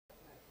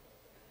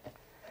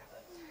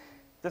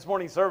This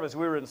morning's service,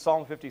 we were in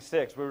Psalm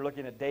 56. We were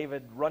looking at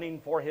David running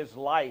for his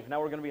life.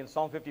 Now we're going to be in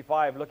Psalm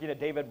 55, looking at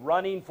David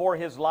running for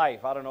his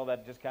life. I don't know,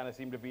 that just kind of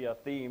seemed to be a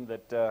theme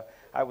that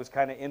I was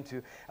kind of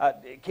into.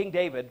 King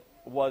David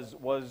was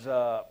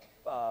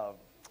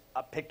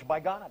picked by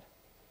God.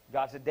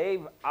 God said,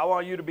 Dave, I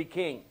want you to be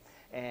king.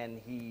 And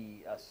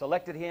he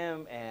selected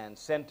him and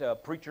sent a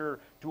preacher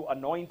to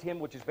anoint him,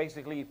 which is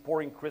basically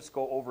pouring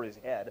Crisco over his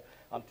head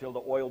until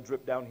the oil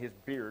dripped down his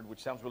beard,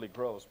 which sounds really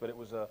gross, but it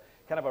was a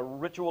kind of a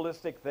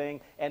ritualistic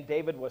thing, and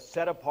David was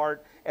set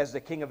apart as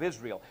the king of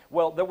Israel.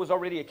 Well, there was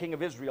already a king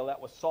of Israel,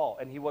 that was Saul,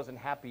 and he wasn't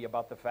happy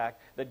about the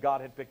fact that God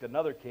had picked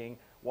another king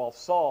while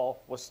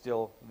Saul was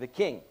still the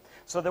king.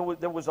 So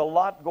there was a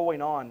lot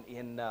going on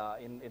in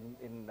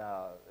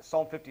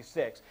Psalm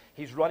 56.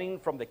 He's running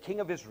from the king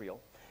of Israel,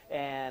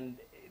 and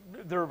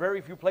there are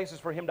very few places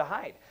for him to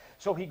hide.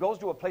 So he goes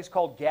to a place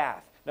called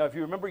Gath. Now, if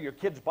you remember your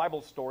kids'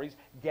 Bible stories,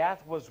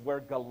 Gath was where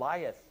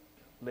Goliath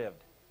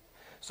lived.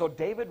 So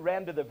David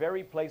ran to the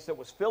very place that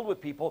was filled with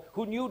people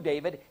who knew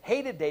David,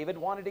 hated David,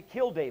 wanted to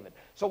kill David.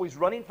 So he's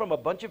running from a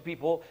bunch of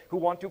people who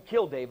want to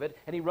kill David,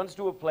 and he runs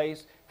to a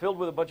place filled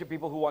with a bunch of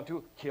people who want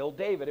to kill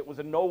David. It was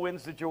a no-win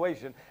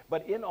situation.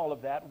 But in all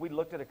of that, we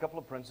looked at a couple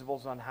of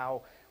principles on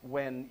how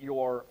when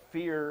your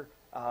fear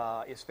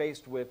is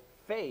faced with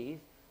faith,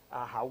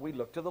 how we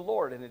look to the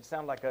Lord. And it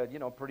sounded like a,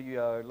 pretty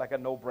like a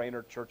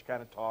no-brainer church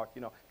kind of talk.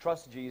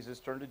 Trust Jesus,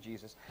 turn to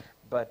Jesus.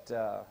 But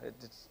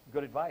it's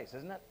good advice,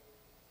 isn't it?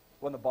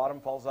 When the bottom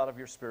falls out of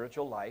your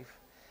spiritual life.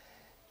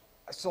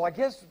 So I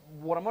guess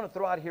what I'm going to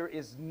throw out here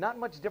is not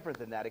much different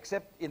than that,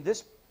 except in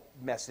this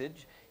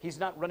message, he's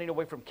not running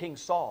away from King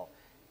Saul.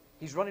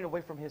 He's running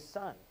away from his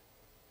son.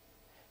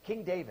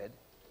 King David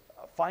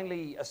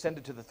finally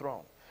ascended to the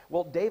throne.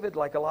 Well, David,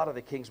 like a lot of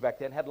the kings back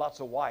then, had lots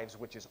of wives,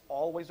 which is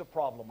always a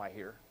problem, I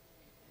hear.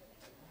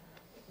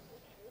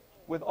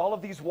 With all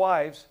of these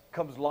wives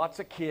comes lots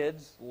of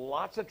kids,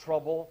 lots of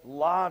trouble,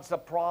 lots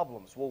of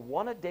problems. Well,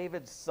 one of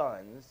David's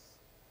sons,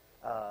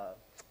 I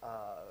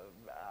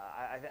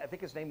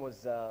think his name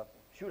was, I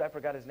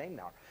forgot his name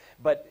now.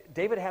 But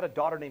David had a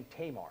daughter named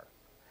Tamar.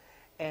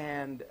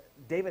 And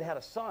David had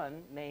a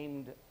son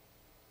named, do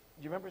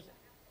you remember his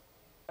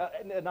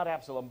name? Not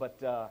Absalom, but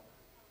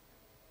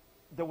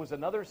there was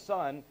another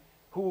son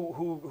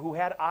who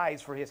had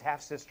eyes for his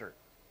half-sister,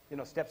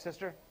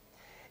 stepsister.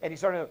 And he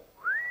started to,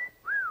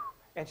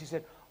 and she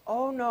said,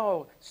 oh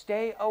no,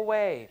 stay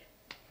away.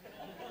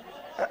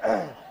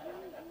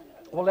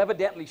 Well,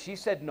 evidently she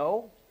said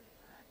no.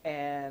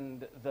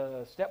 And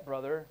the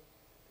stepbrother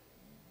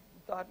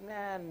thought,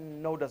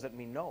 no doesn't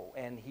mean no.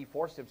 And he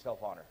forced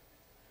himself on her.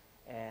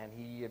 And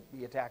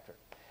he attacked her.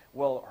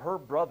 Well, her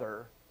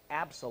brother,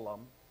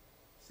 Absalom,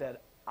 said,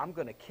 I'm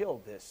going to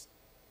kill this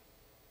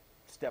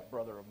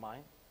stepbrother of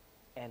mine.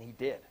 And he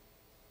did.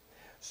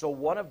 So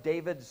one of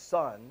David's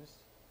sons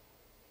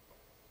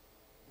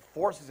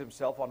forces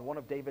himself on one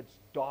of David's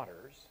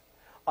daughters.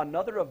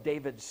 Another of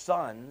David's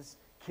sons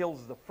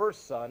kills the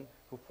first son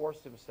who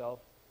forced himself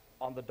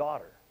on the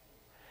daughter.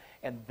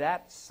 And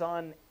that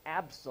son,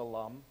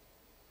 Absalom,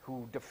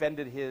 who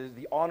defended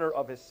the honor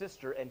of his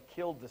sister and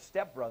killed the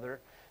stepbrother,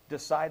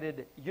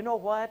 decided, you know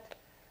what?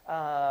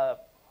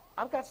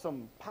 I've got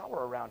some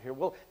power around here.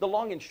 Well, the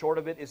long and short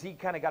of it is he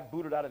kind of got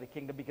booted out of the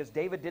kingdom because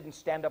David didn't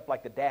stand up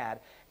like the dad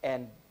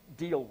and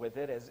deal with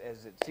it as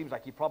it seems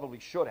like he probably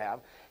should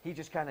have. He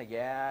just kind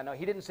of,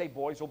 he didn't say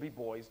boys will be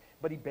boys,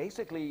 but he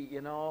basically,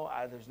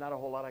 there's not a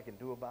whole lot I can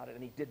do about it,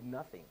 and he did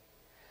nothing.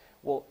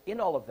 Well, in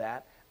all of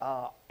that,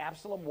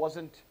 Absalom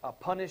wasn't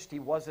punished. He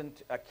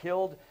wasn't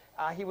killed.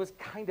 He was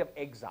kind of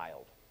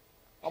exiled,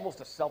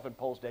 almost a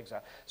self-imposed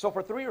exile. So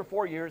for 3 or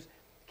 4 years,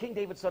 King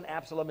David's son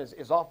Absalom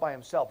is off by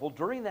himself. Well,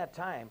 during that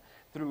time,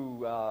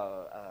 through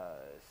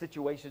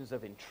situations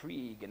of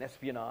intrigue and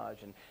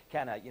espionage and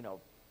kind of,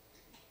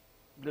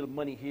 little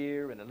money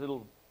here and a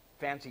little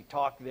fancy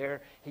talk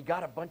there, he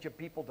got a bunch of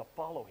people to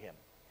follow him.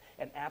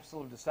 And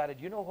Absalom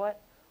decided, you know what?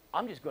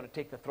 I'm just going to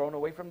take the throne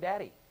away from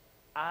Daddy.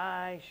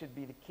 I should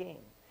be the king.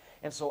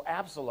 And so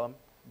Absalom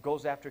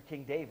goes after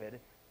King David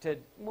to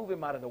move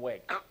him out of the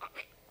way.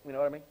 You know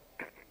what I mean?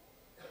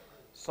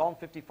 Psalm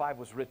 55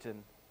 was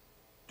written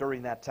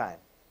during that time.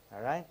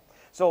 All right?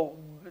 So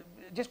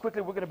just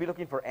quickly, we're going to be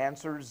looking for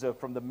answers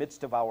from the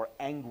midst of our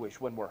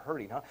anguish when we're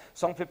hurting.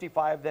 Psalm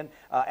 55 then,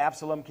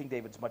 Absalom, King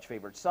David's much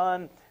favored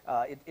son.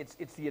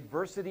 It's the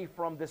adversity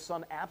from this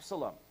son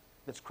Absalom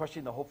that's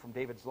crushing the hope from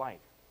David's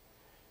life.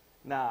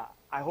 Now,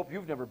 I hope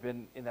you've never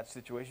been in that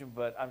situation,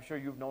 but I'm sure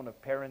you've known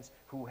of parents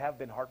who have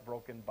been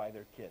heartbroken by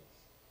their kids.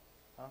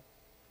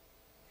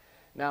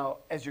 Now,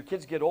 as your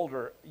kids get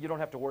older, you don't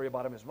have to worry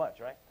about them as much,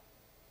 right?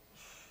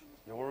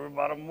 You worry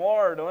about them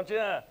more, don't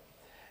you?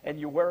 And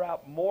you wear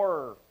out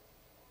more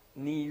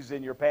knees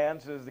in your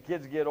pants as the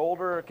kids get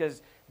older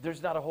because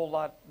there's not a whole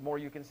lot more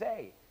you can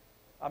say.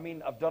 I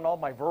mean, I've done all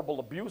my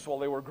verbal abuse while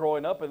they were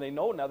growing up, and they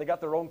know now they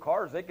got their own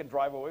cars. They can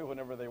drive away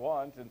whenever they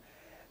want. And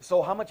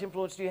So how much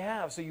influence do you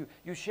have? So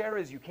you share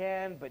as you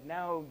can, but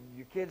now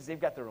your kids, they've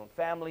got their own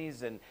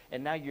families, and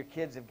now your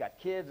kids have got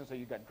kids, and so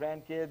you've got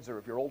grandkids, or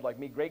if you're old like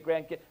me,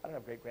 great-grandkids. I don't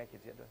have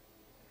great-grandkids yet, do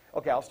I?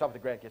 Okay, I'll stop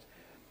with the grandkids.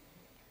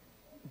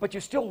 But you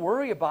still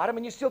worry about them,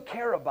 and you still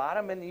care about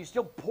them, and you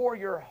still pour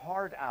your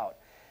heart out.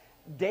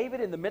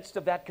 David, in the midst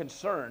of that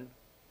concern,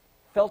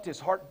 felt his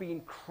heart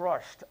being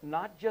crushed,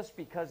 not just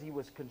because he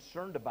was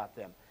concerned about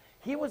them.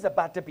 He was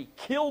about to be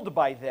killed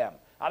by them.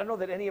 I don't know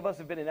that any of us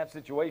have been in that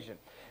situation.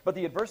 But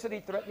the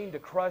adversity threatening to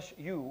crush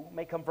you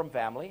may come from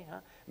family,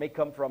 may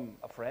come from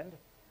a friend,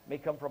 may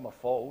come from a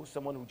foe,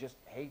 someone who just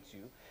hates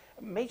you.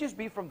 It may just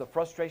be from the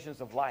frustrations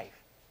of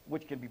life,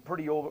 which can be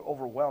pretty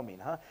overwhelming.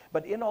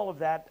 But in all of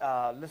that,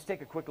 let's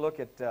take a quick look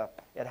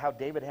at how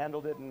David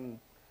handled it, and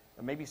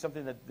maybe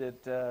something that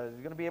is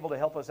going to be able to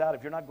help us out.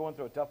 If you're not going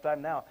through a tough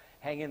time now,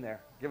 hang in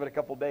there. Give it a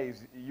couple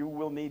days. You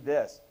will need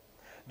this.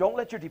 Don't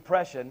let your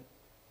depression,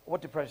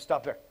 what depression?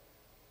 Stop there.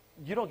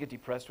 You don't get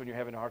depressed when you're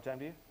having a hard time,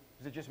 do you?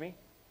 Is it just me?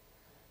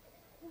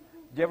 Do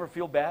you ever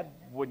feel bad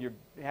when you're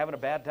having a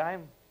bad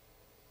time?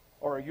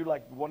 Or are you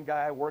like one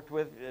guy I worked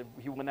with?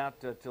 He went out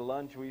to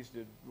lunch. We used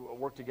to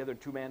work together in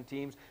two-man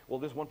teams. Well,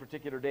 this one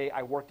particular day,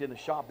 I worked in the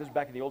shop. This is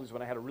back in the oldies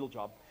when I had a real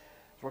job.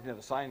 I was working at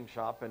the sign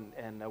shop,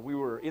 and we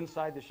were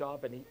inside the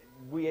shop, and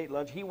we ate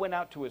lunch. He went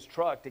out to his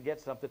truck to get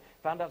something,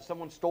 found out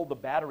someone stole the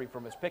battery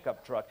from his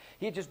pickup truck.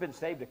 He had just been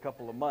saved a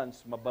couple of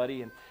months, my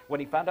buddy, and when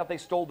he found out they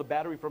stole the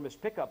battery from his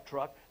pickup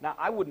truck, now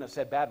I wouldn't have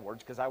said bad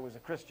words because I was a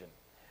Christian,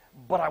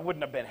 but I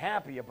wouldn't have been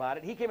happy about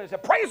it. He came in and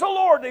said, "Praise the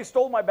Lord, they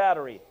stole my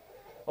battery."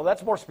 Well,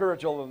 that's more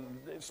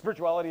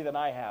spirituality than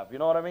I have. You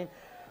know what I mean?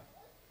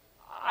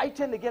 I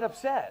tend to get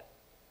upset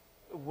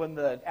when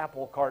the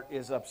apple cart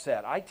is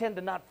upset. I tend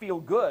to not feel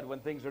good when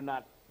things are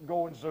not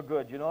going so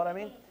good. You know what I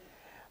mean?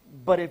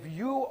 But if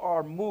you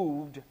are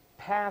moved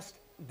past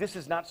this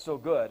is not so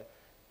good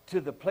to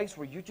the place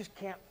where you just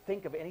can't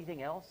think of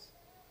anything else,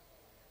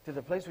 to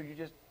the place where you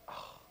just,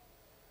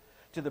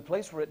 to the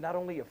place where it not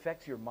only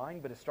affects your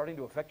mind, but it's starting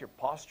to affect your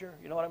posture.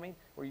 You know what I mean?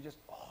 Where you just,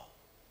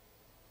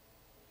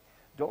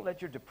 Don't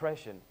let your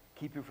depression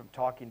keep you from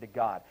talking to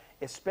God,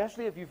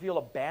 especially if you feel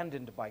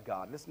abandoned by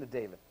God. Listen to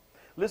David.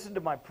 Listen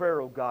to my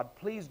prayer, O God.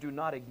 Please do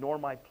not ignore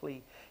my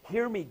plea.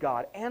 Hear me,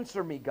 God.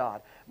 Answer me,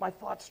 God. My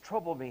thoughts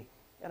trouble me,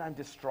 and I'm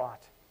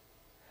distraught.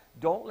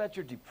 Don't let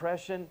your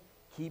depression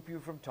keep you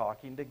from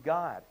talking to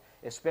God,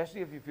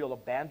 especially if you feel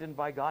abandoned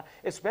by God,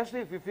 especially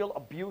if you feel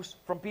abuse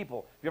from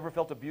people. Have you ever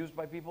felt abused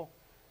by people?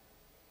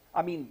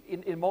 I mean,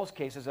 in most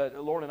cases,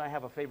 Lauren and I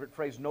have a favorite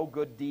phrase, no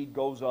good deed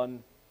goes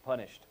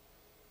unpunished.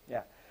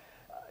 Yeah.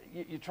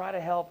 You try to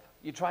help,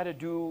 you try to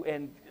do,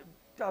 and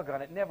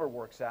doggone, it never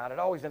works out. It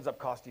always ends up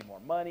costing more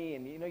money,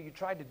 and you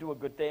tried to do a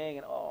good thing,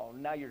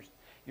 and now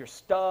you're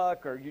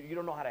stuck, or you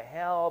don't know how to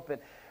help.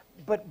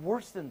 But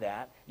worse than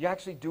that, you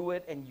actually do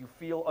it and you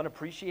feel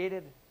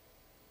unappreciated.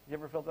 You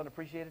ever felt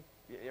unappreciated?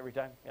 Every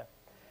time? Yeah.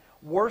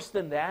 Worse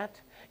than that,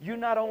 it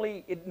not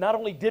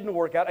only didn't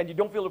work out and you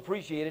don't feel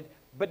appreciated,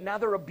 but now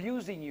they're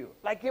abusing you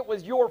like it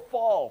was your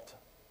fault.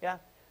 Yeah?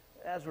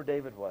 That's where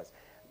David was.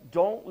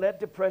 Don't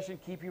let depression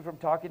keep you from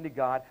talking to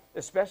God,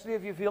 especially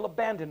if you feel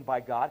abandoned by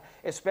God,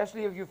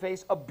 especially if you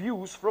face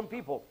abuse from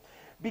people.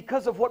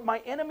 Because of what my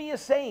enemy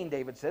is saying,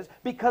 David says,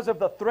 because of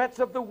the threats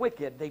of the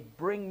wicked, they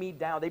bring me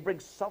down. They bring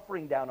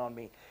suffering down on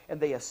me, and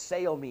they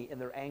assail me in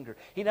their anger.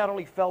 He not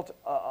only felt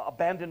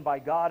abandoned by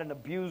God and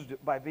abused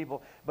by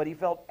people, but he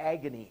felt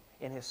agony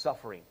in his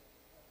suffering.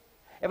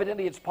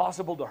 Evidently, it's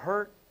possible to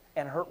hurt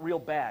and hurt real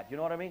bad. You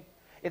know what I mean?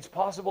 It's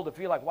possible to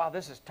feel like, wow,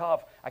 this is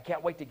tough. I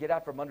can't wait to get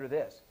out from under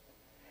this.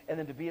 And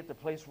then to be at the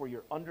place where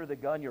you're under the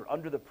gun, you're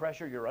under the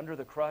pressure, you're under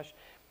the crush,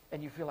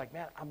 and you feel like,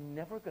 man, I'm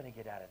never going to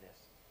get out of this.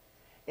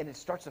 And it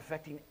starts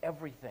affecting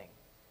everything.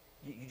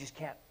 You just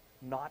can't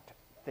not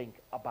think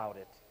about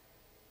it.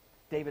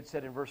 David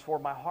said in verse 4,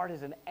 my heart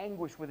is in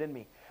anguish within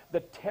me. The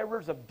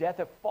terrors of death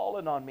have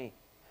fallen on me.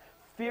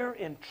 Fear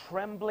and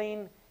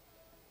trembling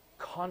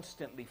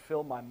constantly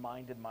fill my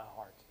mind and my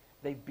heart.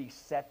 They've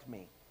beset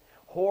me.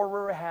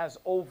 Horror has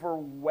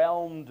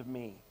overwhelmed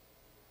me.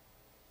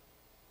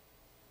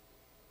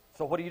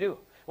 So what do you do?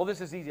 Well,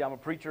 this is easy. I'm a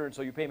preacher, and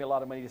so you pay me a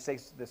lot of money to say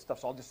this stuff,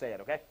 so I'll just say it,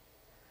 okay?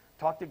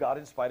 Talk to God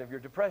in spite of your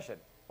depression.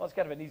 Well, it's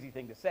kind of an easy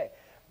thing to say.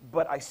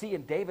 But I see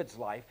in David's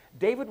life,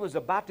 David was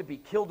about to be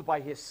killed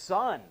by his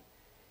son.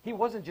 He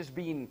wasn't just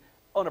being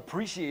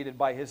unappreciated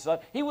by his son.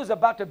 He was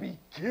about to be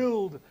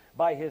killed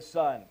by his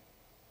son.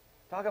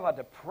 Talk about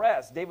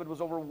depressed. David was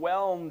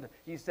overwhelmed,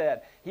 he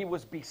said. He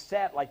was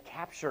beset, like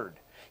captured.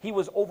 He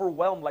was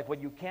overwhelmed, like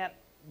when you can't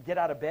get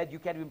out of bed, you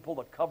can't even pull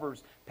the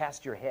covers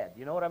past your head.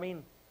 You know what I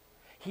mean?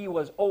 He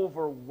was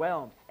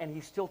overwhelmed, and he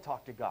still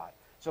talked to God.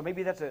 So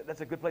maybe that's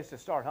a good place to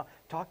start, huh?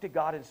 Talk to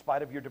God in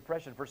spite of your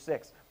depression. Verse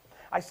 6.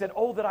 I said,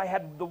 oh, that I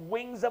had the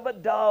wings of a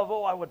dove.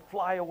 Oh, I would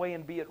fly away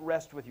and be at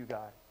rest with you,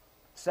 God.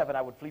 7,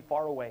 I would flee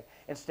far away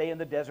and stay in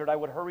the desert. I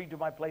would hurry to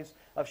my place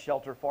of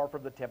shelter, far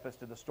from the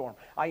tempest and the storm.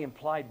 I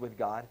implied with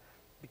God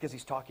because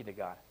he's talking to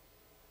God.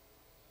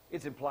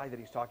 It's implied that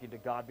he's talking to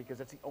God because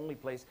that's the only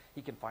place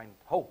he can find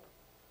hope.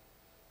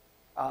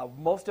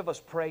 Most of us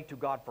pray to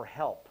God for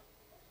help.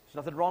 There's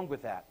nothing wrong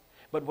with that.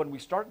 But when we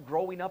start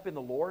growing up in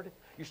the Lord,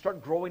 you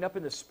start growing up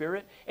in the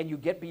Spirit, and you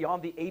get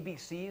beyond the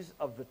ABCs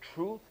of the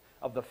truth,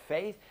 of the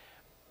faith,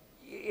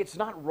 it's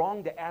not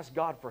wrong to ask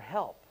God for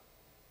help.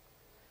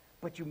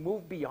 But you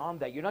move beyond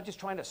that. You're not just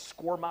trying to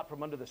squirm out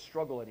from under the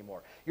struggle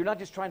anymore. You're not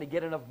just trying to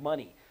get enough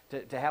money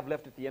to have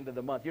left at the end of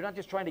the month. You're not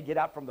just trying to get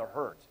out from the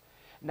hurt.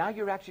 Now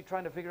you're actually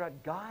trying to figure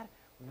out, God,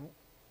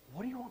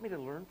 what do you want me to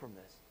learn from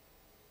this?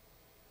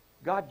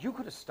 God, you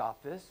could have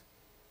stopped this.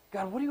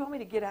 God, what do you want me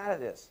to get out of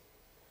this?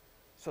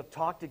 So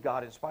talk to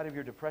God in spite of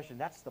your depression.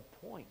 That's the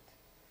point.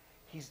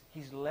 He's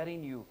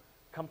letting you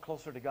come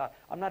closer to God.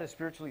 I'm not as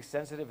spiritually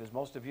sensitive as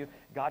most of you.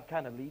 God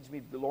kind of leads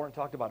me. Lauren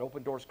talked about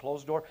open doors,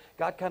 closed door.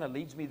 God kind of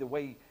leads me the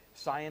way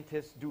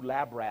scientists do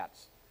lab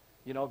rats,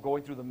 you know,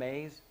 going through the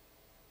maze.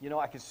 You know,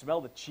 I can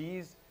smell the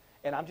cheese,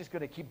 and I'm just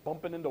going to keep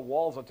bumping into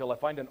walls until I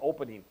find an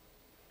opening.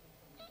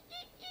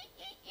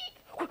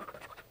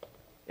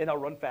 And I'll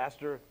run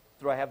faster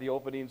through I have the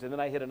openings, and then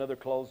I hit another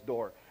closed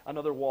door,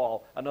 another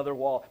wall,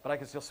 but I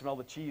can still smell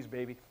the cheese,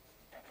 baby.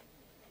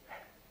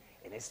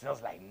 And it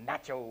smells like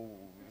nachos,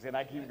 and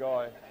I keep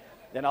going.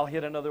 Then I'll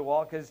hit another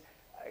wall, because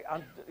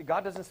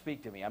God doesn't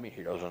speak to me. I mean,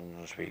 He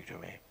doesn't speak to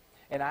me.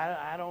 And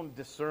I don't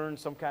discern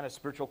some kind of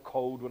spiritual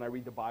code when I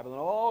read the Bible. And,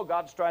 oh,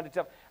 God's trying to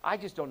tell. I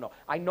just don't know.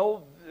 I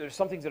know there's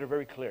some things that are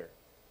very clear.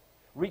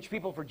 Reach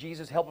people for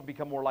Jesus, help them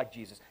become more like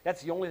Jesus.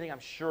 That's the only thing I'm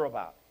sure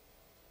about.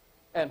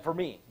 And for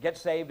me, get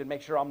saved and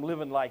make sure I'm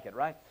living like it,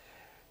 right?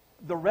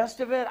 The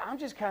rest of it, I'm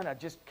just kind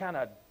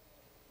of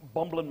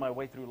bumbling my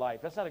way through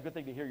life. That's not a good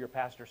thing to hear your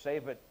pastor say,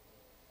 but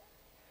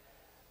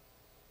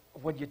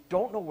when you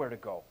don't know where to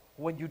go,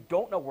 when you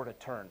don't know where to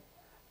turn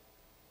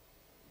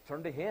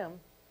to Him.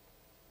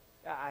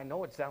 I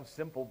know it sounds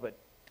simple, but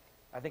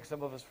I think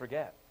some of us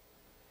forget.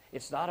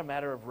 It's not a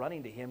matter of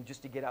running to Him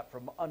just to get out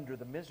from under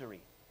the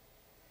misery.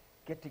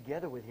 Get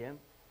together with Him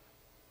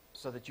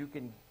so that you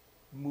can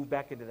move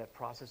back into that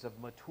process of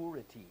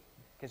maturity,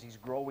 because He's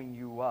growing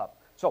you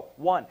up. So,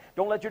 1,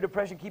 don't let your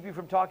depression keep you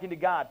from talking to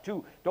God.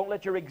 2, don't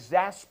let your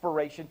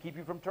exasperation keep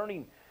you from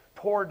turning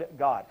toward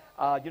God.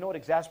 You know what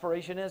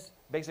exasperation is?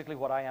 Basically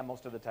what I am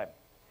most of the time.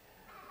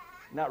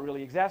 Not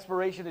really.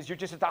 Exasperation is you're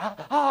just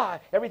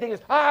everything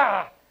is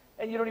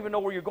and you don't even know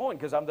where you're going,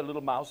 because I'm the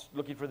little mouse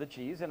looking for the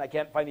cheese and I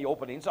can't find the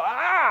opening. So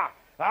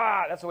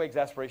that's the way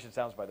exasperation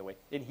sounds, by the way.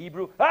 In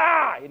Hebrew,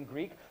 in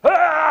Greek,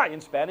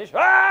 in Spanish,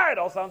 it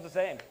all sounds the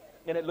same.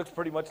 And it looks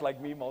pretty much like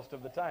me most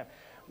of the time.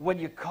 When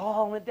you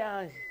calm it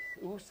down,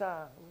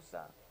 USA.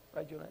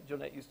 Right, Jonette?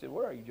 Jonette used to,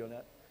 where are you,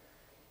 Jonette?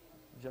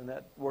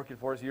 Jonette working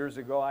for us years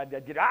ago. I'd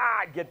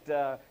get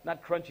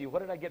not crunchy.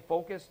 What did I get?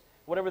 Focused?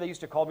 Whatever they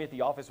used to call me at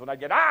the office when I'd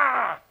get,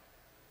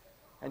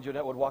 And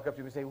Jonette would walk up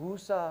to me and say,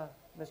 USA,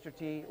 Mr.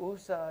 T,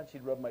 USA. And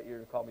she'd rub my ear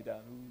to calm me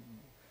down.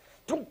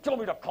 Don't tell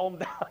me to calm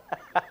down.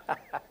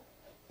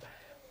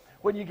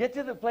 When you get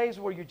to the place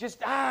where you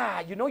just,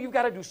 you know you've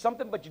got to do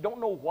something, but you don't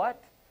know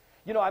what.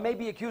 You know, I may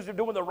be accused of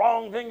doing the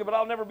wrong thing, but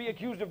I'll never be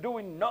accused of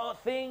doing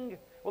nothing.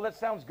 Well, that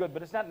sounds good,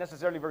 but it's not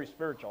necessarily very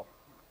spiritual.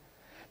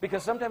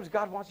 Because sometimes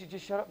God wants you to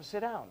just shut up and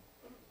sit down.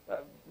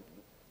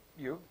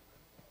 You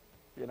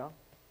know.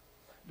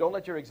 Don't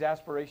let your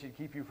exasperation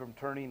keep you from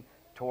turning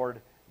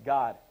toward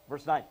God.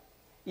 Verse 9.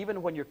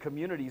 Even when your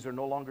communities are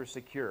no longer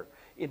secure.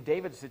 In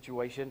David's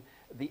situation,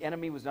 the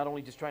enemy was not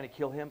only just trying to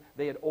kill him,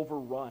 they had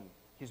overrun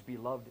his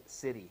beloved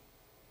city.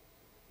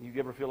 You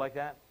ever feel like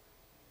that?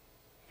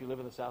 If you live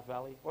in the South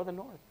Valley, or the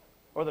North,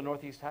 or the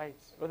Northeast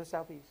Heights, or the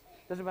Southeast.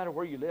 Doesn't matter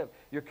where you live.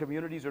 Your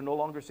communities are no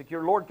longer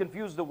secure. Lord,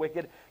 confuse the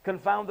wicked.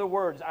 Confound their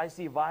words. I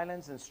see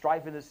violence and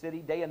strife in the city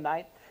day and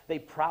night. They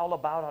prowl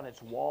about on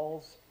its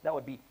walls. That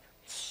would be...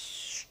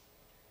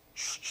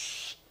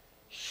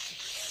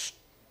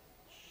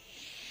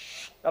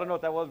 I don't know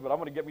what that was, but I'm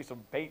going to get me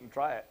some paint and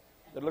try it.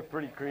 It looked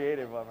pretty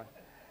creative of me.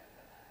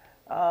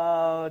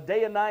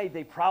 Day and night,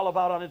 they prowl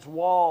about on its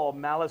wall.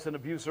 Malice and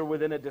abuse are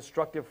within it.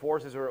 Destructive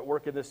forces are at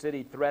work in the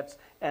city. Threats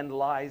and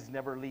lies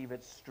never leave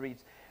its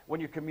streets. When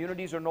your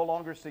communities are no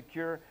longer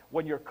secure,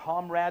 when your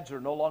comrades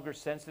are no longer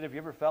sensitive, you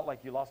ever felt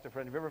like you lost a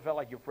friend? Have you ever felt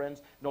like your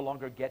friends no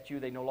longer get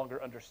you? They no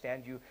longer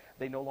understand you.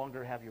 They no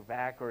longer have your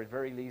back, or at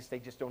very least, they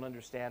just don't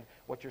understand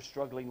what you're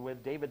struggling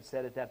with. David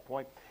said at that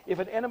point, if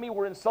an enemy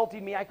were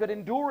insulting me, I could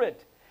endure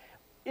it.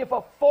 If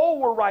a foe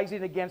were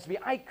rising against me,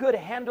 I could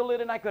handle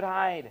it and I could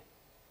hide.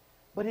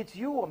 But it's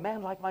you, a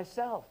man like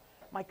myself,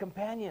 my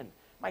companion,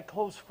 my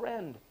close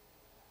friend,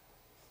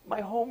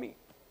 my homie,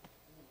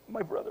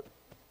 my brother,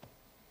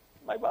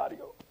 my body,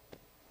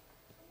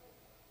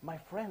 my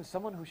friend,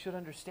 someone who should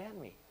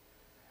understand me.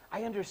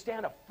 I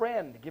understand a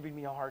friend giving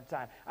me a hard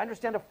time. I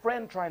understand a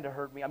friend trying to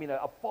hurt me. I mean,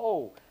 a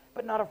foe,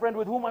 but not a friend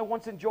with whom I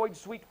once enjoyed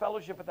sweet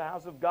fellowship at the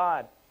house of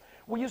God.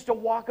 We used to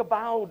walk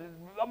about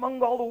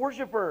among all the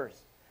worshipers.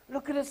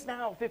 Look at us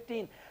now,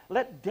 15.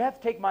 Let death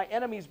take my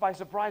enemies by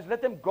surprise.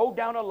 Let them go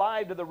down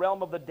alive to the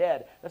realm of the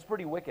dead. That's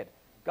pretty wicked.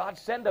 God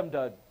send them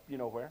to, you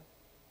know where?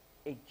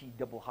 H-E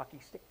double hockey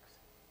sticks.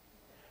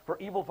 For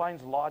evil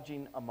finds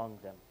lodging among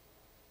them.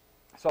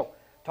 So,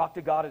 Talk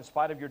to God in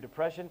spite of your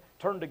depression.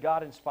 Turn to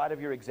God in spite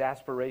of your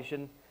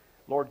exasperation.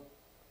 Lord,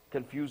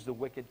 confuse the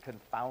wicked,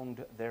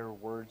 confound their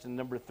words. And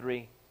number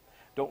 3,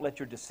 don't let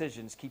your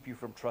decisions keep you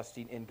from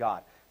trusting in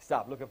God.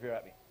 Stop, look up here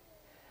at me.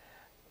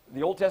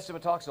 The Old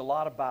Testament talks a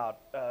lot about,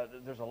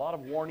 there's a lot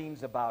of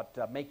warnings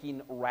about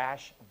making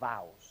rash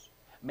vows,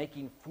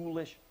 making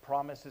foolish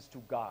promises to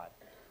God.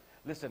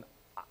 Listen,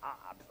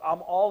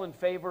 I'm all in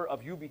favor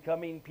of you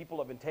becoming people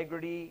of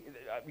integrity.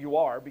 You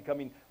are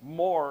becoming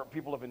more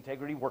people of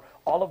integrity where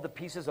all of the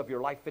pieces of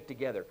your life fit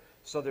together.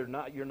 So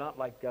you're not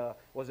like,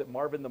 was it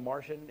Marvin the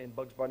Martian in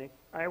Bugs Bunny?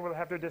 I will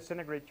have to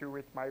disintegrate you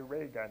with my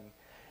ray gun.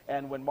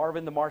 And when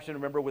Marvin the Martian,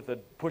 remember, with a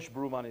push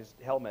broom on his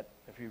helmet,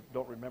 if you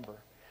don't remember,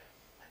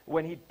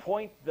 when he'd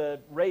point the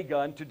ray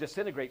gun to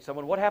disintegrate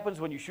someone, what happens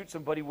when you shoot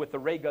somebody with a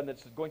ray gun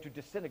that's going to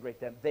disintegrate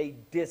them? They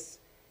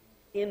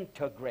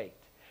disintegrate.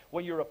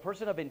 When you're a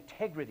person of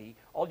integrity,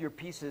 all your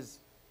pieces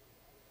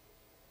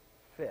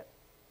fit.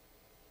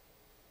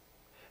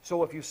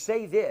 So if you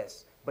say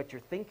this, but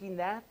you're thinking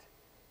that,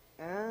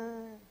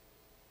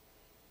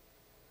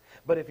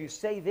 but if you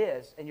say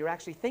this and you're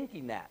actually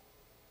thinking that,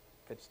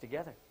 fits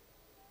together.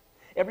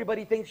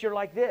 Everybody thinks you're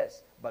like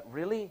this, but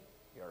really,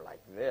 you're like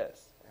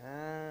this.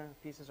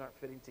 Pieces aren't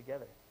fitting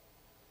together.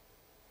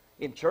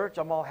 In church,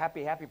 I'm all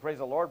happy, praise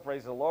the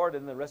Lord,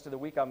 and the rest of the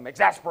week I'm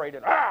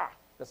exasperated.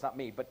 That's not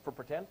me, but for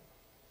pretend.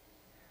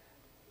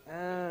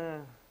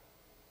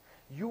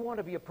 You want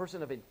to be a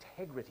person of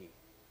integrity.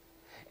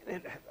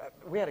 And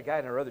we had a guy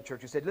in our other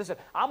church who said, listen,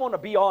 I'm going to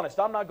be honest.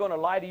 I'm not going to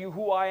lie to you.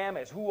 Who I am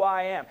is who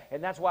I am.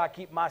 And that's why I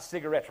keep my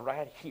cigarettes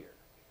right here.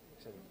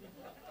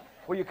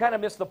 Well, you kind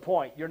of missed the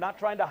point. You're not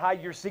trying to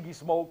hide your ciggy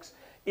smokes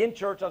in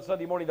church on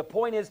Sunday morning. The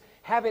point is,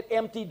 have it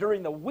empty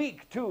during the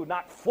week, too,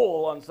 not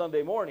full on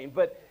Sunday morning.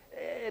 But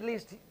at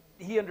least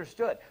he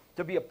understood.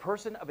 To be a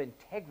person of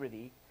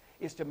integrity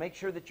is to make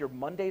sure that your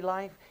Monday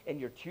life and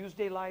your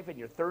Tuesday life and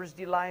your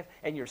Thursday life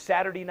and your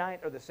Saturday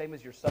night are the same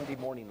as your Sunday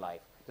morning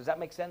life. Does that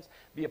make sense?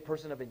 Be a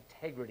person of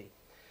integrity.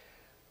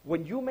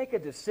 When you make a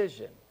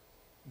decision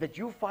that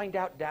you find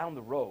out down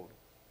the road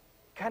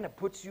kind of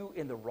puts you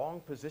in the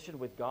wrong position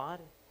with God,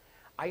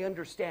 I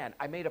understand.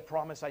 I made a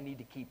promise, I need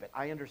to keep it.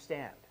 I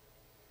understand.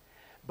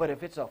 But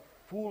if it's a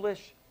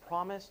foolish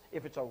promise,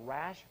 if it's a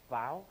rash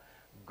vow,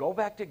 go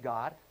back to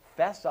God,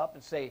 fess up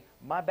and say,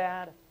 my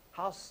bad,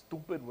 how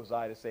stupid was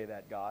I to say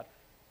that, God?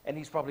 And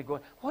he's probably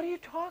going, what are you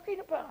talking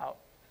about?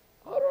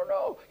 I don't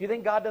know. You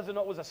think God doesn't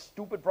know it was a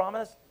stupid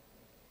promise?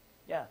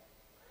 Yeah.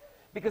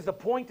 Because the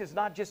point is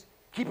not just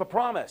keep a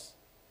promise.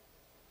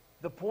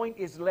 The point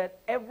is let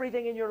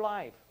everything in your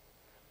life,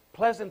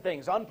 pleasant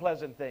things,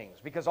 unpleasant things,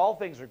 because all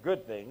things are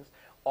good things.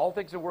 All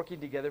things are working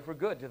together for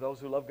good to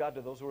those who love God,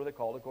 to those who are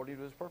called according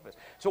to his purpose.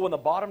 So when the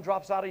bottom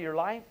drops out of your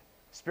life,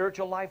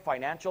 spiritual life,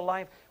 financial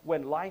life,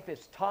 when life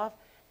is tough,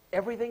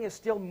 everything is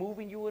still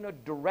moving you in a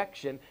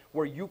direction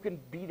where you can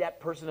be that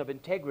person of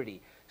integrity.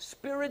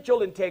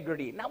 Spiritual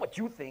integrity, not what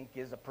you think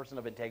is a person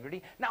of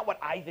integrity, not what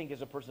I think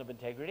is a person of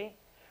integrity.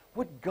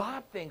 What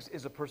God thinks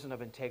is a person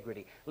of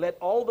integrity. Let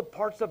all the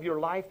parts of your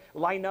life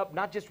line up,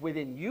 not just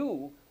within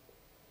you,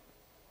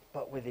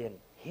 but within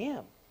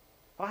him.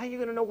 Well, how are you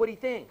going to know what he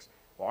thinks?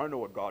 Well, I know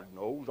what God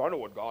knows. I know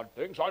what God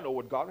thinks. I know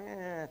what God...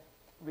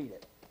 read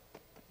it.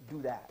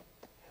 Do that.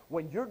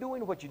 When you're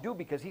doing what you do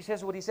because he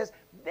says what he says,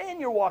 then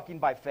you're walking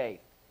by faith.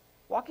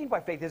 Walking by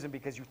faith isn't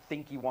because you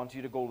think he wants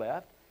you to go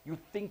left. You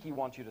think he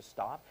wants you to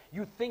stop.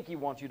 You think he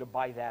wants you to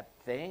buy that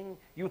thing.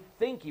 You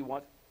think he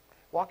wants...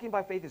 Walking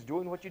by faith is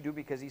doing what you do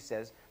because he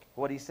says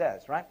what he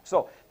says, right?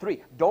 So,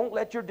 3, don't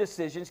let your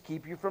decisions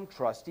keep you from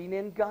trusting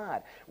in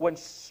God. When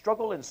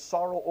struggle and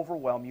sorrow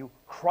overwhelm you,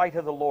 cry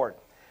to the Lord.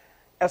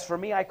 As for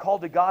me, I call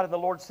to God, and the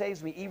Lord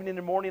saves me. Even in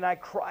the morning I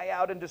cry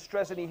out in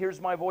distress, and he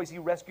hears my voice. He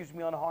rescues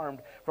me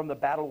unharmed from the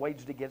battle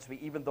waged against me,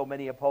 even though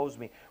many oppose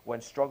me.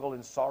 When struggle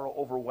and sorrow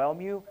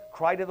overwhelm you,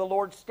 cry to the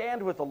Lord,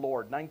 stand with the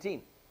Lord.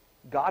 19,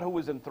 God who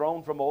is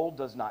enthroned from old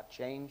does not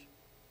change.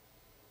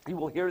 He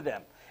will hear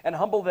them and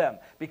humble them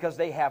because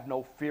they have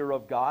no fear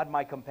of God.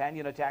 My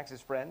companion attacks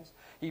his friends.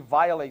 He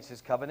violates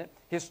his covenant.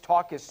 His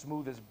talk is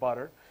smooth as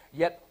butter,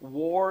 yet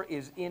war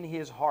is in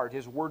his heart.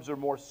 His words are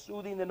more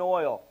soothing than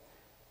oil,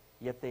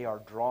 yet they are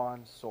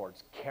drawn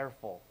swords.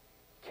 Careful,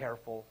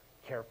 careful,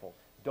 careful.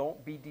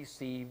 Don't be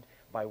deceived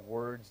by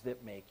words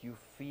that make you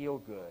feel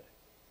good.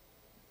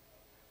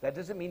 That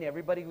doesn't mean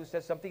everybody who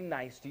says something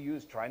nice to you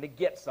is trying to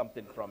get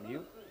something from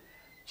you.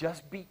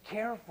 Just be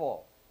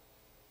careful.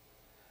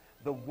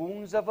 The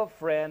wounds of a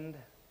friend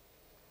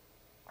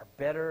are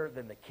better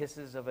than the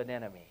kisses of an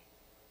enemy.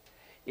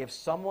 If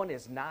someone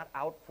is not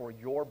out for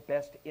your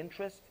best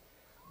interest,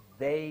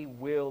 they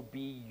will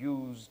be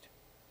used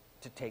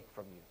to take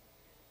from you.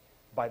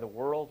 By the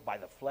world, by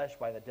the flesh,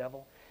 by the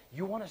devil.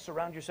 You want to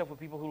surround yourself with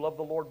people who love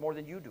the Lord more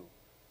than you do.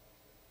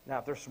 Now,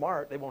 if they're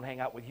smart, they won't hang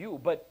out with you,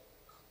 but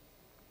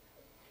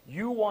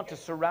you want to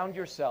surround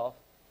yourself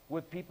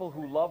with people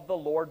who love the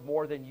Lord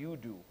more than you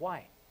do.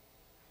 Why?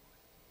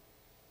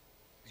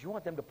 Because you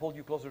want them to pull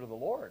you closer to the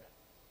Lord.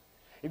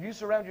 If you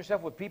surround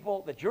yourself with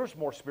people that you're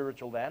more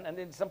spiritual than, and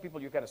then some people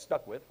you're kind of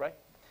stuck with, right?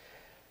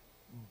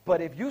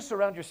 But if you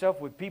surround yourself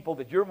with people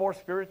that you're more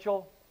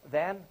spiritual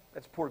than,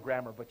 that's poor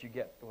grammar, but you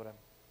get what I'm...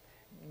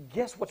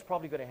 Guess what's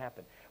probably going to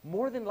happen?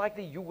 More than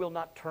likely, you will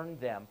not turn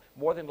them.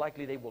 More than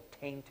likely, they will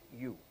taint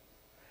you.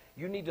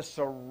 You need to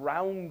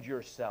surround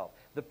yourself.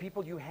 The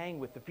people you hang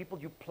with, the people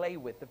you play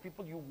with, the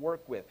people you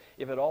work with,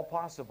 if at all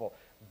possible.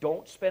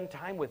 Don't spend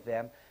time with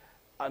them,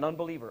 an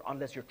unbeliever,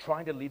 unless you're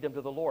trying to lead them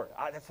to the Lord.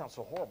 That sounds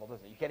so horrible,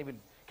 doesn't it? You can't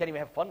even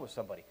have fun with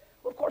somebody.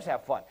 Well, of course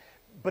have fun.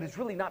 But it's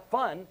really not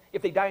fun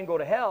if they die and go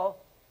to hell,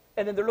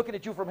 and then they're looking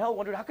at you from hell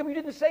wondering, how come you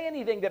didn't say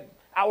anything that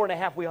hour and a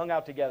half we hung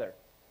out together?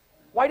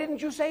 Why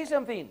didn't you say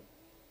something?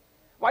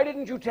 Why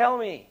didn't you tell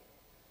me?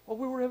 Well,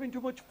 we were having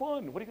too much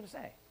fun. What are you going to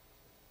say?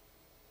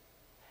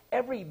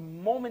 Every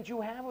moment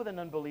you have with an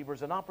unbeliever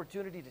is an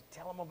opportunity to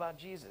tell them about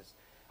Jesus.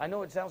 I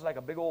know it sounds like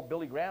a big old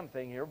Billy Graham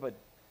thing here, but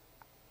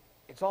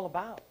it's all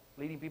about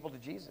leading people to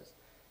Jesus.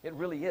 It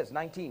really is.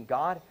 19,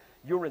 God,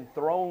 you're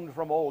enthroned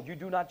from old. You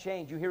do not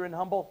change. You hear and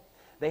humble.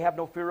 They have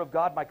no fear of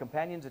God. My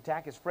companions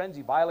attack his friends.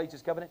 He violates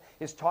his covenant.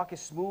 His talk is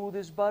smooth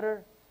as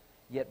butter,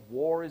 yet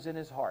war is in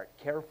his heart.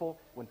 Careful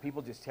when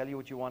people just tell you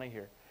what you want to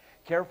hear.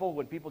 Careful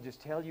when people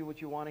just tell you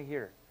what you want to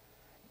hear.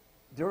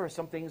 There are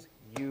some things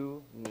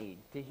you need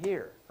to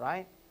hear,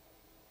 right?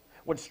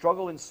 When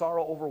struggle and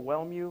sorrow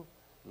overwhelm you,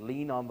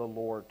 lean on the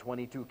Lord.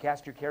 22,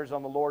 cast your cares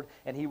on the Lord,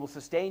 and he will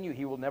sustain you.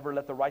 He will never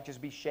let the righteous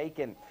be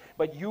shaken.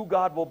 But you,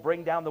 God, will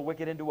bring down the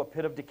wicked into a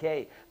pit of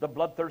decay. The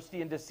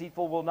bloodthirsty and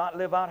deceitful will not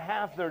live out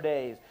half their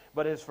days.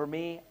 But as for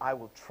me, I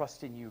will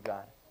trust in you,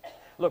 God.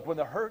 Look, when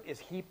the hurt is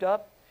heaped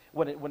up,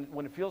 when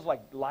it feels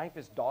like life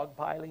is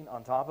dogpiling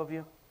on top of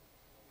you,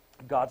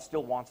 God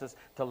still wants us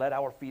to let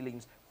our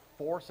feelings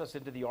force us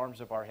into the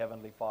arms of our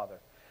Heavenly Father.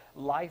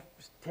 Life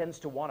tends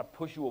to want to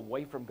push you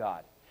away from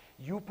God.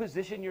 You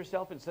position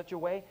yourself in such a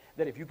way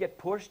that if you get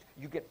pushed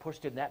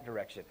in that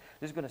direction.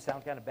 This is going to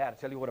sound kind of bad. I'll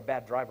tell you what a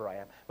bad driver I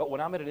am. But when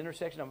I'm at an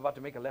intersection, I'm about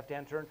to make a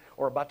left-hand turn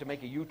or about to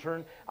make a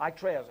U-turn, I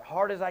try as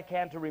hard as I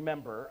can to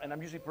remember, and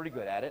I'm usually pretty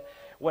good at it.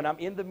 When I'm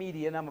in the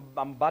median, I'm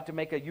about to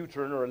make a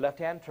U-turn or a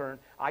left-hand turn,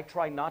 I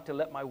try not to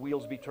let my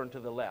wheels be turned to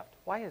the left.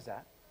 Why is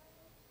that?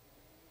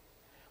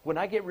 When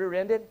I get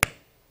rear-ended,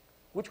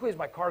 which way is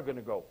my car going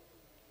to go?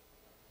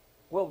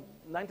 Well,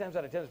 9 times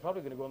out of 10, it's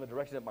probably going to go in the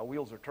direction that my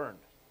wheels are turned.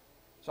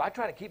 So I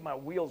try to keep my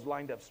wheels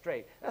lined up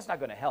straight. That's not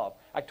going to help.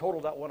 I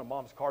totaled out one of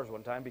Mom's cars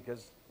one time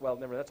because, well,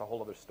 never. That's a whole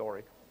other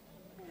story.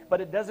 But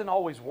it doesn't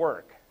always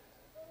work.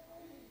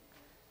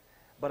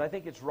 But I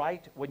think it's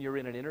right when you're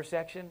in an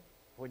intersection,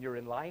 when you're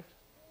in life,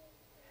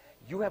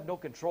 you have no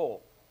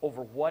control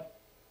over what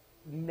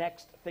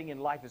next thing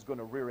in life is going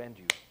to rear-end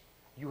you.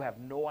 You have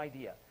no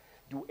idea.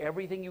 Do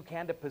everything you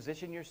can to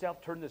position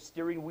yourself, turn the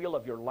steering wheel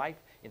of your life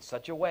in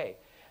such a way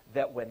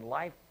that when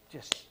life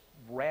just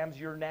rams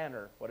your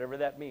nanner, whatever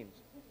that means,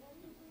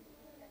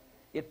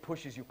 it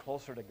pushes you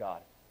closer to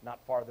God,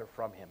 not farther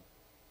from him.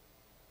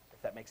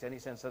 If that makes any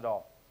sense at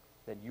all,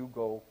 then you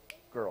go,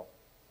 girl.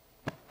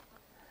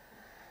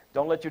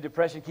 Don't let your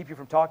depression keep you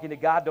from talking to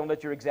God. Don't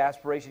let your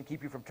exasperation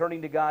keep you from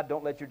turning to God.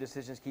 Don't let your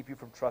decisions keep you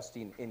from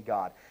trusting in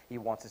God. He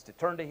wants us to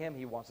turn to him.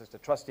 He wants us to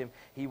trust him.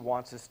 He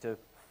wants us to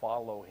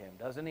follow him,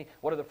 doesn't he?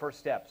 What are the first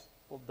steps?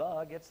 Well,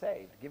 duh, get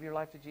saved. Give your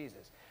life to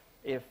Jesus.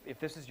 If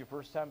this is your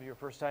first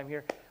time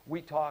here,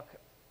 we talk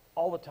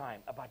all the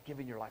time about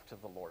giving your life to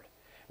the Lord.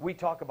 We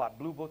talk about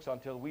blue books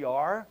until we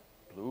are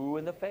blue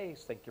in the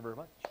face. Thank you very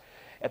much.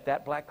 At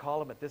that black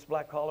column, at this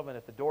black column, and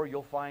at the door,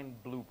 you'll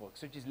find blue books.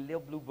 So just little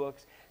blue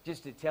books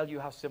just to tell you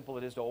how simple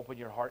it is to open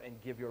your heart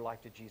and give your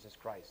life to Jesus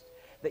Christ.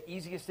 The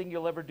easiest thing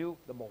you'll ever do,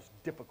 the most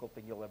difficult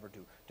thing you'll ever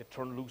do, to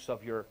turn loose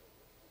of your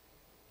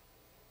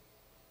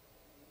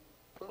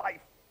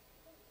life.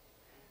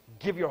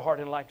 Give your heart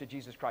and life to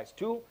Jesus Christ.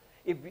 2,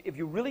 if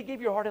you really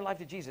give your heart and life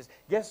to Jesus,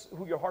 guess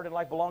who your heart and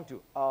life belong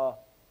to?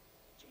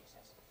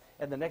 Jesus.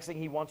 And the next thing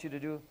he wants you to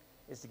do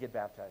is to get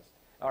baptized.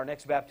 Our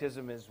next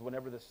baptism is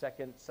whenever the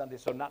second Sunday,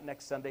 so not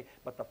next Sunday,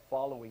 but the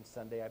following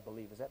Sunday, I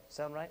believe. Does that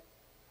sound right?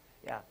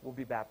 Yeah, we'll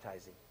be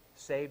baptizing.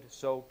 Saved,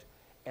 soaked,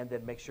 and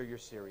then make sure you're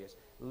serious.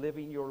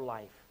 Living your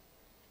life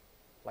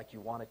like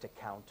you want it to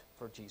count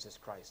for Jesus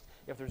Christ.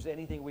 If there's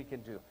anything we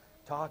can do,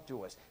 talk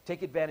to us.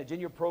 Take advantage. In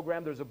your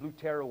program, there's a blue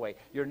tearaway.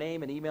 Your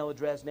name and email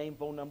address, name,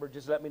 phone number.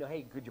 Just let me know,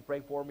 hey, could you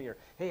pray for me? Or,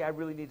 hey, I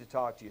really need to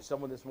talk to you.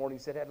 Someone this morning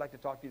said, hey, I'd like to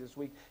talk to you this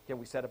week. Can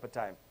we set up a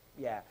time?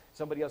 Yeah.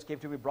 Somebody else came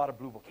to me, brought a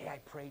blue book. Hey, I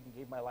prayed and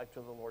gave my life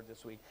to the Lord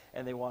this week,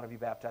 and they want to be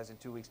baptized in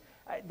 2 weeks.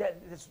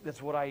 This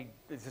is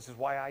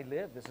why I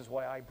live. This is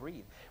why I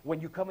breathe.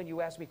 When you come and you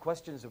ask me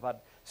questions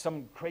about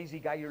some crazy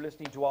guy you're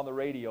listening to on the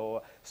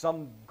radio,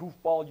 some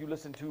goofball you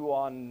listen to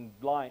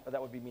online, that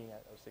would be me.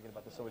 I was thinking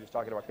about this. Somebody was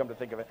talking about. Come to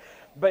think of it,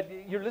 but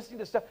you're listening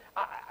to stuff.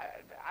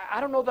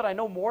 I don't know that I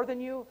know more than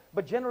you,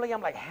 but generally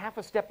I'm like half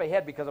a step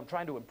ahead because I'm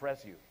trying to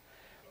impress you.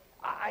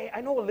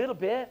 I know a little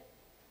bit.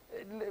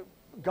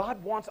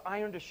 God wants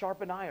iron to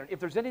sharpen iron.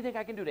 If there's anything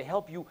I can do to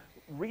help you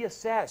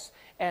reassess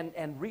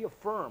and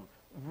reaffirm,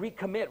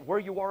 recommit where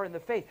you are in the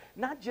faith,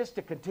 not just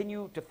to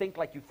continue to think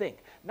like you think,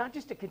 not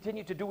just to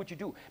continue to do what you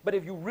do, but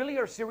if you really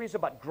are serious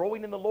about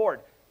growing in the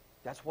Lord,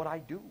 that's what I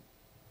do.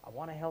 I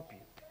want to help you,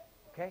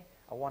 okay?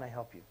 I want to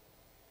help you.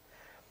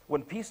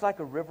 When peace like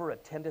a river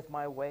attendeth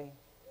my way,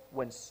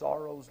 when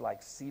sorrows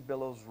like sea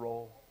billows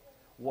roll,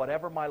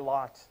 whatever my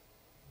lot,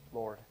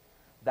 Lord,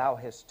 thou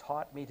hast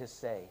taught me to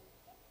say,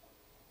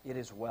 it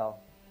is well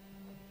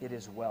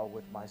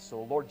with my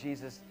soul. Lord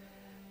Jesus,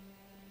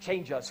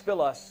 change us,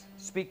 fill us,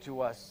 speak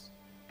to us.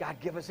 God,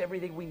 give us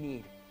everything we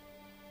need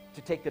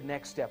to take the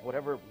next step,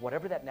 whatever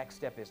that next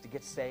step is, to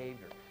get saved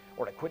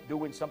or to quit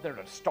doing something or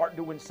to start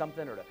doing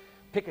something or to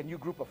pick a new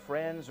group of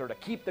friends or to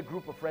keep the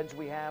group of friends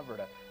we have or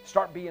to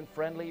start being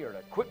friendly or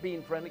to quit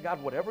being friendly. God,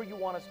 whatever you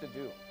want us to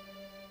do,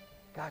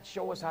 God,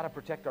 show us how to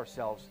protect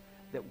ourselves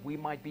that we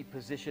might be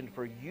positioned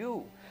for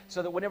you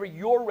so that whenever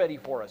you're ready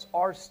for us,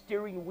 our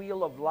steering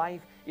wheel of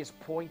life is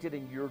pointed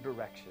in your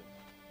direction.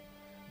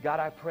 God,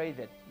 I pray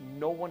that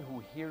no one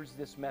who hears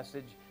this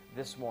message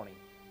this morning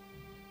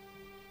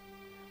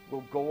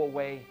will go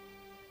away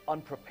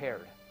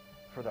unprepared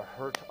for the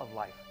hurt of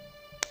life.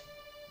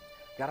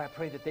 God, I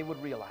pray that they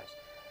would realize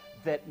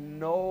that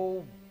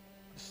no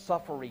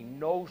suffering,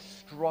 no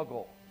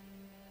struggle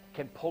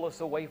can pull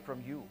us away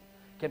from you,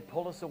 can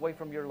pull us away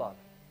from your love.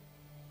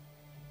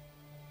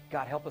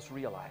 God, help us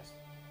realize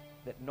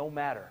that no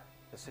matter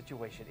the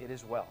situation, it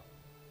is well.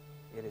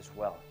 It is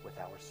well with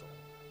our soul.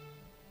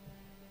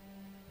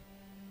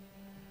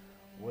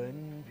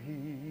 When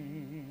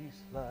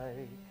peace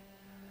like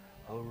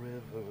a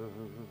river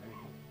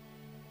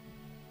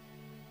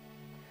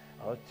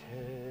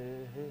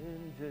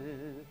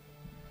attendeth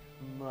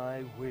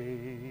my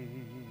way,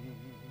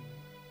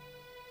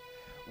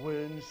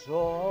 when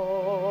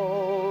sorrows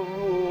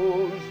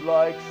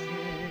like sea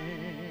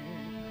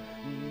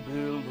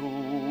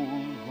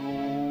billows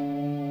roll,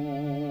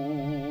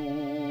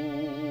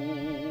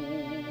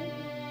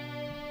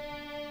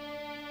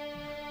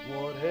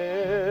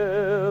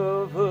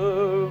 whatever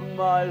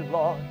my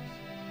lot,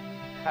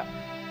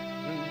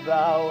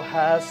 thou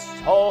hast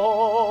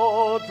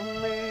taught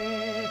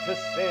me to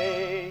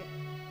say,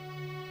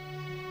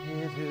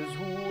 it is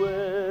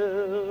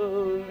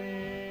well,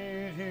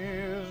 it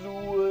is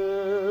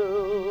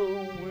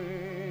well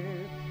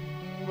with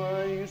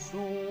my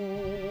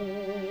soul.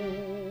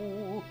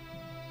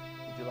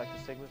 Would you like to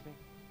sing with me?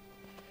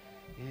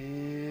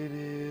 It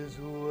is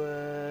well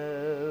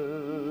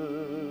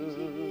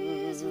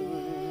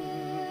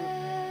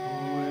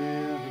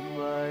with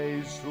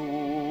my soul.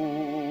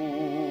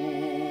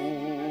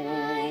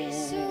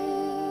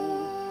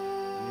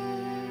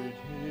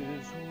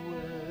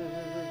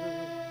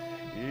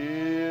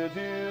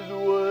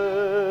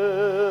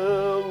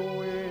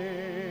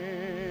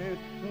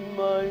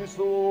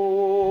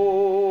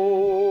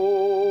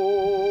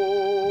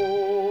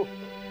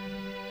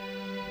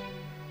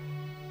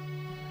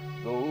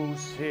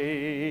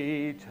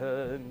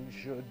 Satan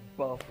should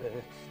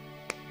buffet,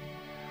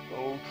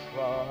 though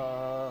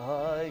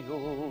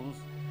trials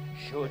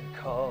should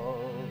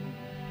come,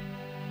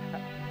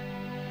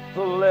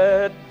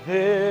 let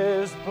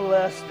this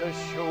blessed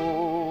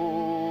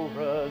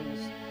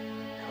assurance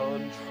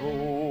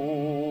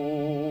control,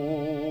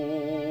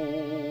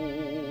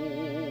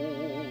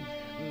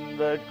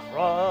 that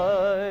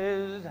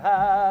Christ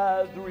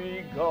hath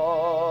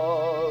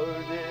regarded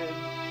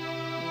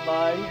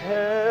my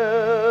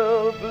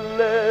helpless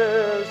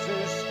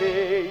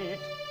estate,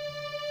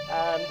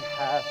 and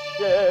hath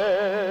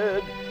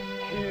shed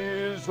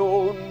his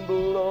own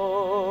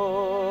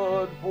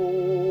blood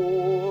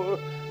for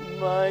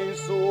my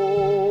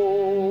soul.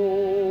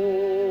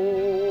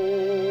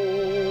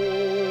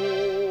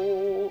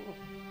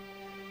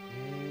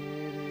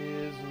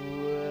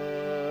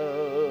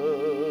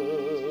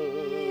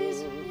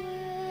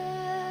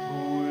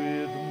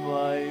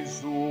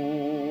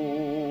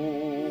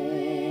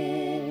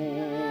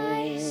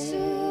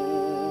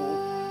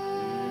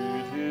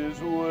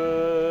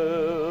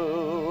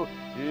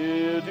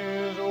 It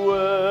is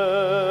well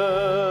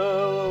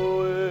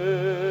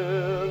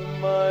with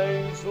my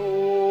soul.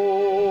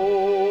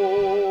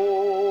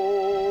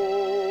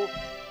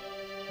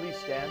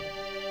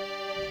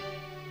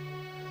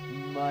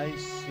 My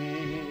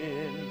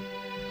sin,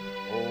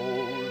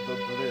 oh, the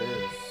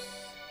bliss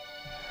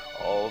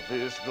of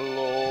this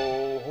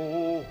glorious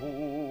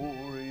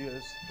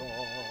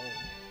thought.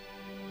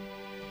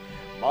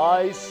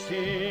 My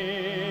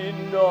sin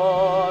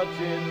not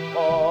in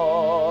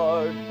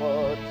part,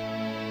 but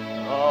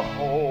the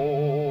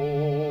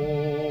whole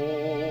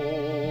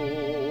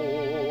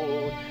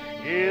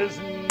is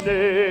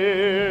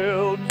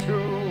nailed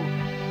to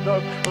the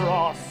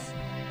cross,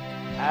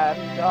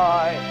 and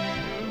I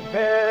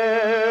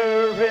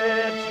bear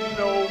it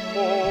no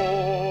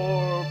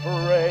more.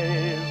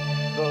 Praise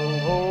the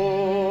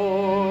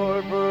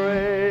Lord,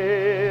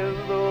 praise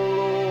the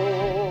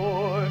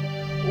Lord,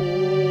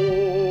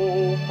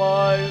 oh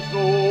my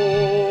soul.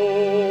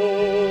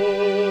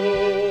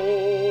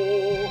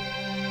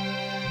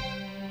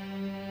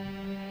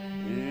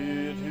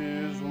 It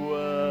is well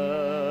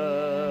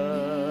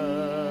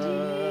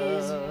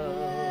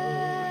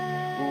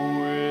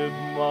with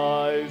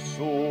my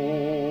soul.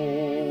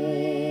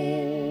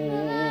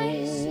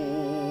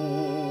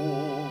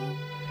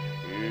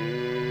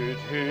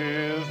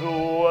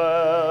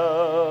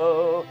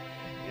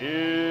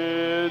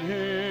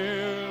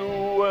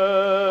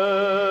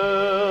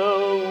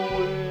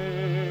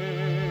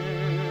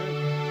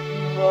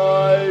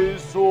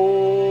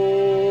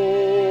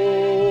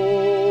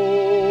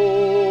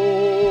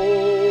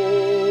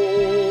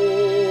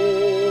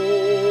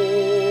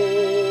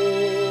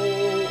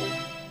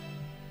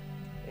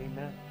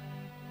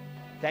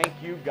 Thank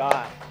you,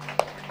 God.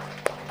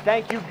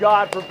 Thank you,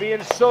 God, for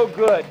being so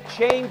good.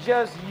 Change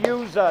us,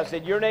 use us.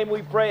 In your name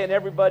we pray. And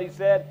everybody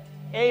said,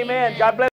 amen. God bless.